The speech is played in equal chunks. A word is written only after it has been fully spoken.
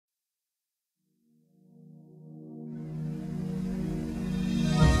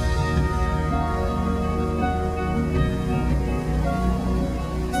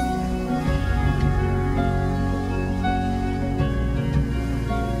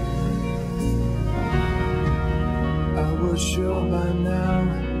sure by now,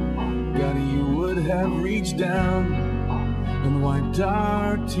 God, you would have reached down and wiped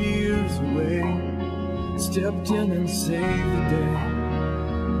our tears away, stepped in and saved the day.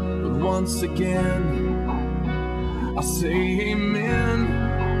 But once again, I say amen,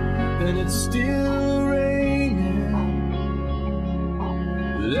 and it's still raining.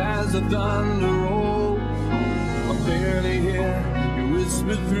 But as the thunder rolls, I barely hear you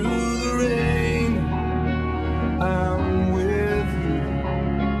whisper through the rain, I'm with you.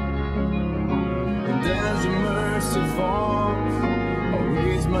 And as your mercy falls, I'll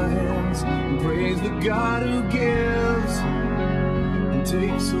raise my hands and praise the God who gives and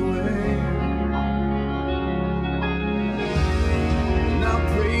takes away. And I'll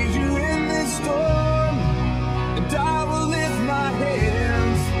praise you in this storm, and I will lift my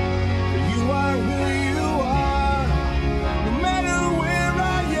hands, for you are who you are, no matter where I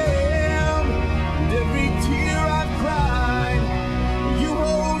am. And every tear I've cried, you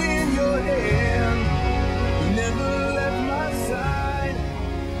hold in your hand. You never left my side,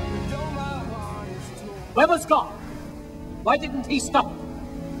 and though my heart is torn. Where was God? Why didn't he stop?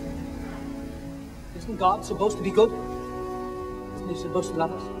 Isn't God supposed to be good? Isn't he supposed to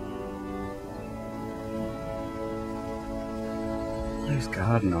love us? Where's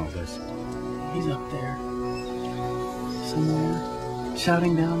God in all this? He's up there, somewhere,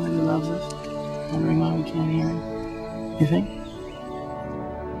 shouting down that he loves us, wondering why we can't hear him. You think?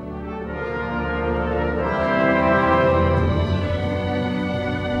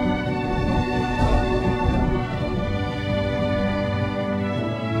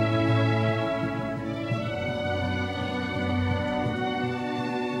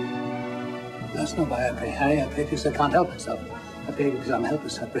 That's not why I pray, Harry. I pray because I can't help myself. I pray because I'm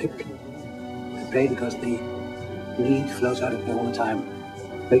helpless. I pray because the need flows out of me all the time,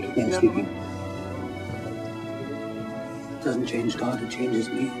 waking and sleeping. It doesn't change God, it changes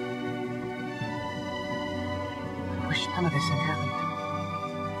me. I wish none of this had happened.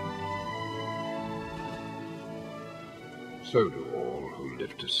 So do all who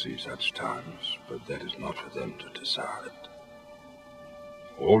live to see such times, but that is not for them to decide.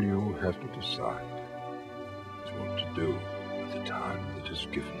 All you have to decide is what to do with the time that is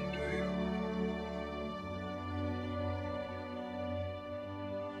given to you.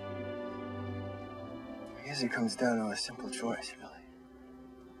 I guess it comes down to a simple choice,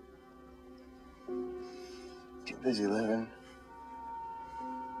 really. Get busy living,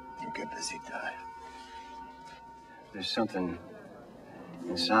 or get busy dying. There's something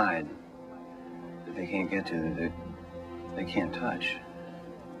inside that they can't get to, that they can't touch.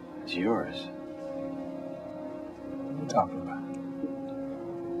 It's yours. What are you talking about?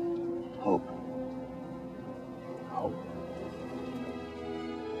 Hope. Hope.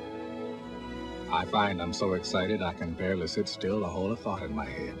 I find I'm so excited I can barely sit still to hold a thought in my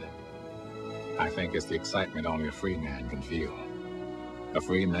head. I think it's the excitement only a free man can feel. A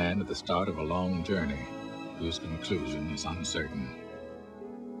free man at the start of a long journey whose conclusion is uncertain.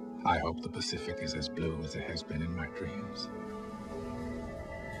 I hope the Pacific is as blue as it has been in my dreams.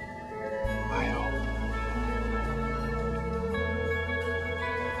 I hope.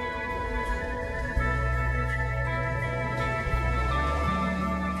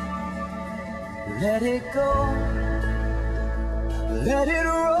 Let it go, let it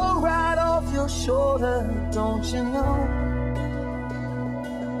roll right off your shoulder, don't you know?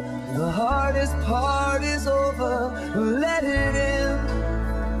 The hardest part is over, let it in.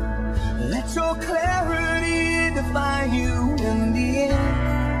 Let your clarity define you in the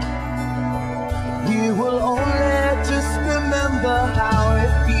end. We will only just remember how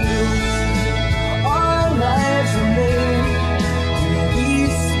it feels. Our lives are made in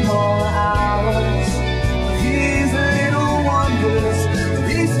these small hours, these little wonders,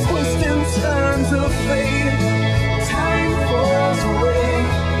 these twists and turns of fate. Time falls away,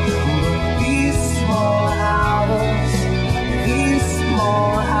 but these small hours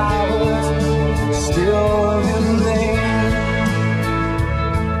still remain.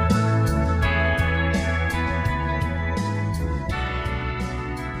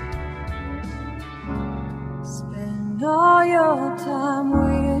 Spend all your time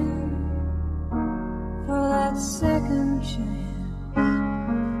waiting for that second chance,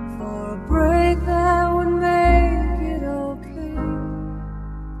 for a break that would make it okay.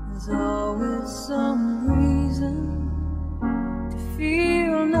 There's always some reason to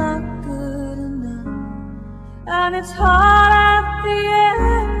feel not good enough, and it's hard at the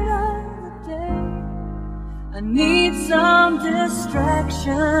end of the day. I need some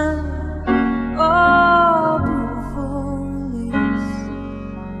distraction. Oh,